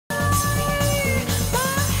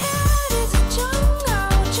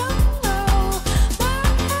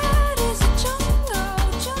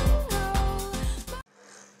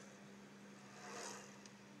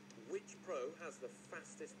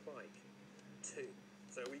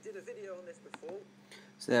So we did a video on this before.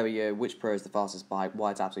 So there we go, which pro is the fastest bike,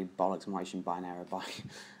 why it's absolutely bollocks and why you shouldn't buy an Aero bike,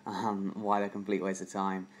 why they're a complete waste of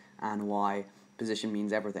time, and why position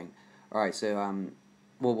means everything. Alright, so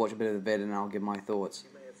we'll watch a bit of the vid and I'll give my thoughts.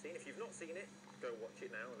 You may have seen, if you've not seen it, go watch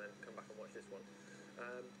it now and then come back and watch this one.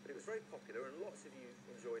 But it was very popular and lots of you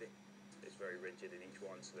enjoyed it. It's very rigid in each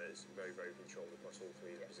one, so there's very, very controlled across all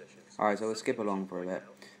three positions. Alright, so we'll skip along for a bit.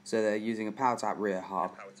 So they're using a power tap rear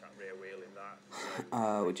hub, Power tap rear wheel in that.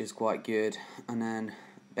 which is quite good, and then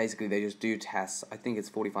basically they just do tests. I think it's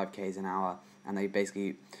 45 k's an hour, and they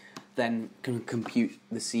basically then can compute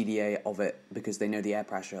the CDA of it because they know the air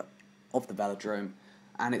pressure of the velodrome,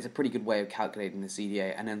 and it's a pretty good way of calculating the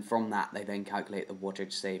CDA, and then from that they then calculate the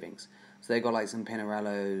wattage savings. So they got like some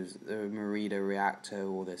Pinarellos, the Merida Reacto,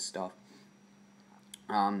 all this stuff.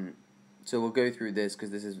 So we'll go through this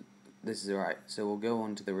because this is alright. So we'll go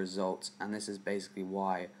on to the results, and this is basically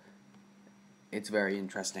why it's very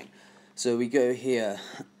interesting. So we go here,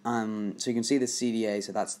 so you can see the CDA,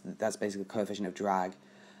 so that's basically the coefficient of drag,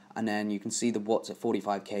 and then you can see the watts at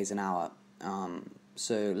 45 k's an hour.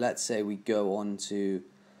 So let's say we go on to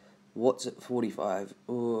watts at 45,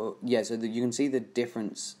 so you can see the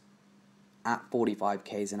difference at 45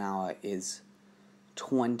 k's an hour is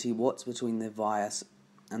 20 watts between the Vias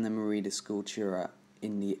and the Merida Sculptura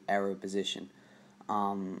in the Aero position.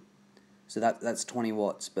 So that's 20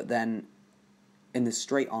 watts, but then in the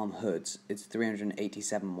straight arm hoods, it's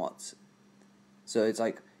 387 watts. So it's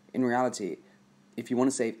like, in reality, if you want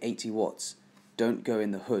to save 80 watts, don't go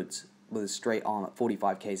in the hoods with a straight arm at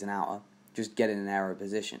 45 k's an hour, just get in an Aero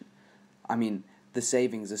position. I mean, the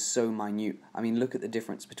savings are so minute. I mean, look at the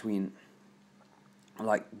difference between,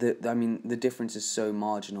 like, the difference is so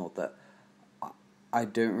marginal that I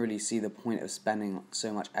don't really see the point of spending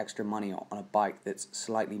so much extra money on a bike that's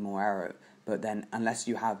slightly more aero. But then, unless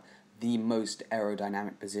you have the most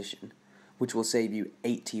aerodynamic position, which will save you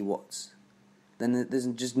 80 watts, then there's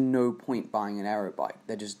just no point buying an aero bike.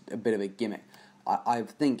 They're just a bit of a gimmick. I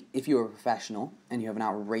think if you're a professional and you have an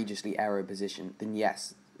outrageously aero position, then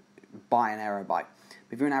yes, buy an aero bike.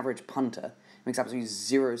 But if you're an average punter, it makes absolutely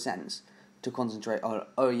zero sense to concentrate on,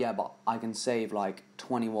 oh yeah, but I can save like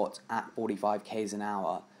 20 watts at 45 k's an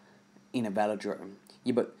hour in a velodrome.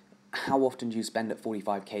 Yeah, but how often do you spend at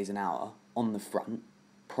 45 k's an hour on the front?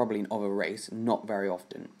 Probably of a race, not very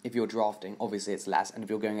often. If you're drafting, obviously it's less, and if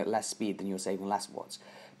you're going at less speed, then you're saving less watts.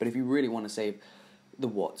 But if you really want to save the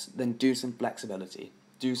watts, then do some flexibility,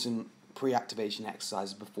 do some pre-activation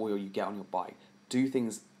exercises before you get on your bike, do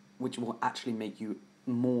things which will actually make you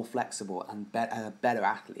more flexible and a better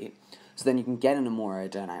athlete, so then you can get in a more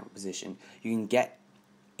aerodynamic position, you can get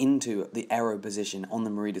into the aero position on the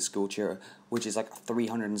Merida Sculptura, which is like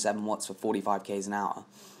 307 watts for 45 k's an hour,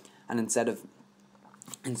 and instead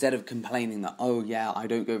of complaining that, oh yeah, I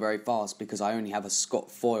don't go very fast because I only have a Scott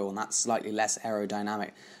foil and that's slightly less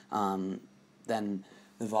aerodynamic than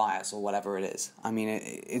the Vias or whatever it is. I mean,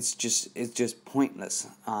 it's just pointless.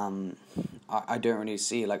 I don't really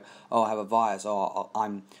see like, oh, I have a Vias, or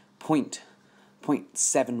I'm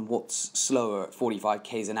 0.7 watts slower at 45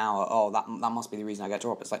 k's an hour. Oh, that must be the reason I get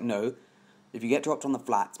dropped. It's like, no, if you get dropped on the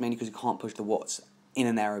flat, it's mainly because you can't push the watts in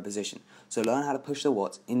an aero position. So learn how to push the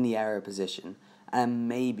watts in the aero position, and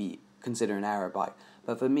maybe consider an aero bike.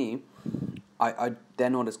 But for me, they're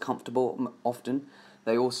not as comfortable often.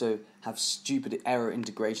 They also have stupid aero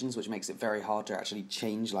integrations, which makes it very hard to actually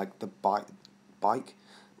change like the bike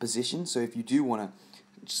position. So if you do want to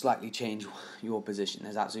slightly change your position,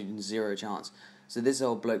 there's absolutely zero chance. So this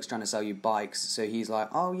old bloke's trying to sell you bikes, so he's like,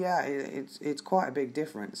 oh yeah, it's quite a big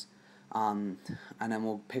difference. And then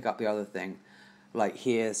we'll pick up the other thing, like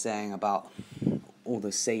here saying about all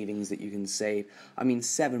the savings that you can save. I mean,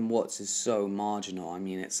 7 watts is so marginal. I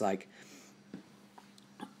mean, it's like,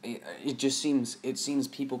 it seems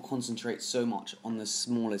people concentrate so much on the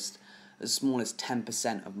smallest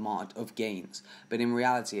 10% of gains. But in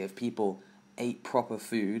reality, if people ate proper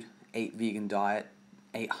food, ate vegan diet,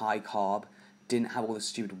 ate high carb, didn't have all the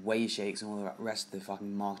stupid whey shakes and all the rest of the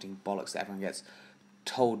fucking marketing bollocks that everyone gets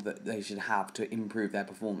told that they should have to improve their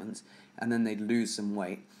performance, and then they'd lose some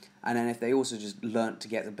weight. And then if they also just learnt to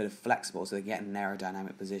get a bit of flexible, so they get in an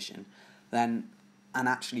aerodynamic position, then, and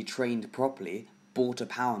actually trained properly, bought a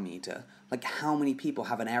power meter. Like, how many people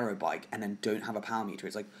have an aero bike and then don't have a power meter?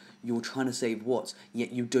 It's like, you're trying to save watts,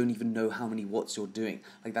 yet you don't even know how many watts you're doing.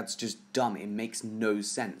 Like, that's just dumb. It makes no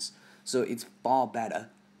sense. So it's far better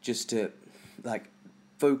just to, like,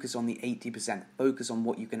 focus on the 80%. Focus on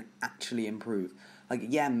what you can actually improve. Like,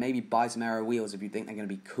 yeah, maybe buy some aero wheels if you think they're going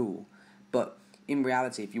to be cool. But in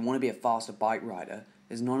reality, if you want to be a faster bike rider,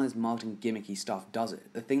 is none of this marketing gimmicky stuff does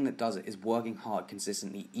it. The thing that does it is working hard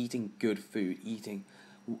consistently, eating good food, eating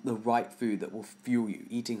the right food that will fuel you,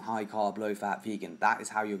 eating high carb, low fat, vegan. That is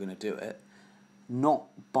how you're going to do it. Not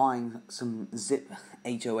buying some zip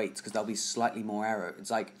HO8s because they'll be slightly more aero.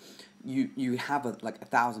 It's like you have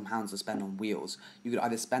 £1,000 to spend on wheels. You could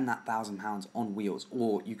either spend that £1,000 on wheels,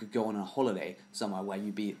 or you could go on a holiday somewhere where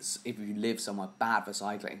if you live somewhere bad for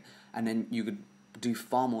cycling, and then you could do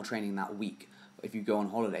far more training that week if you go on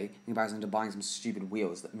holiday in comparison to buying some stupid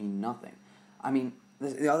wheels that mean nothing. I mean,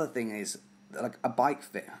 the other thing is, like a bike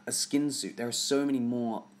fit, a skin suit. There are so many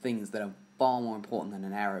more things that are far more important than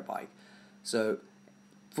an aero bike. So,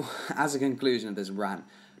 as a conclusion of this rant,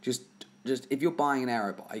 just if you're buying an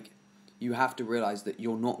aero bike, you have to realise that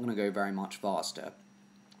you're not going to go very much faster,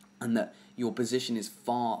 and that your position is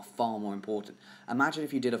far, far more important. Imagine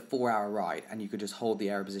if you did a 4-hour ride and you could just hold the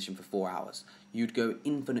aero position for 4 hours. You'd go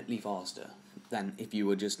infinitely faster than if you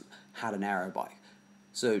had an aero bike.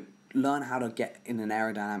 So learn how to get in an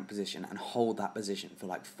aerodynamic position and hold that position for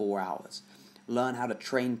 4 hours. Learn how to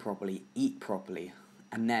train properly, eat properly,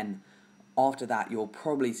 and then after that you'll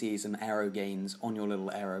probably see some aero gains on your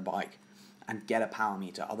little aero bike, and get a power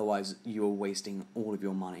meter. Otherwise you're wasting all of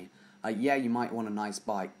your money. Yeah, you might want a nice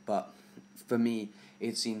bike, but for me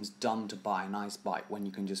it seems dumb to buy a nice bike when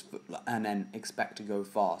you can and then expect to go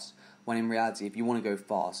fast, when in reality if you want to go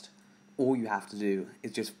fast, all you have to do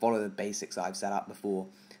is just follow the basics I've set out before,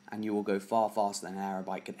 and you will go far faster than an aero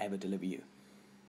bike could ever deliver you.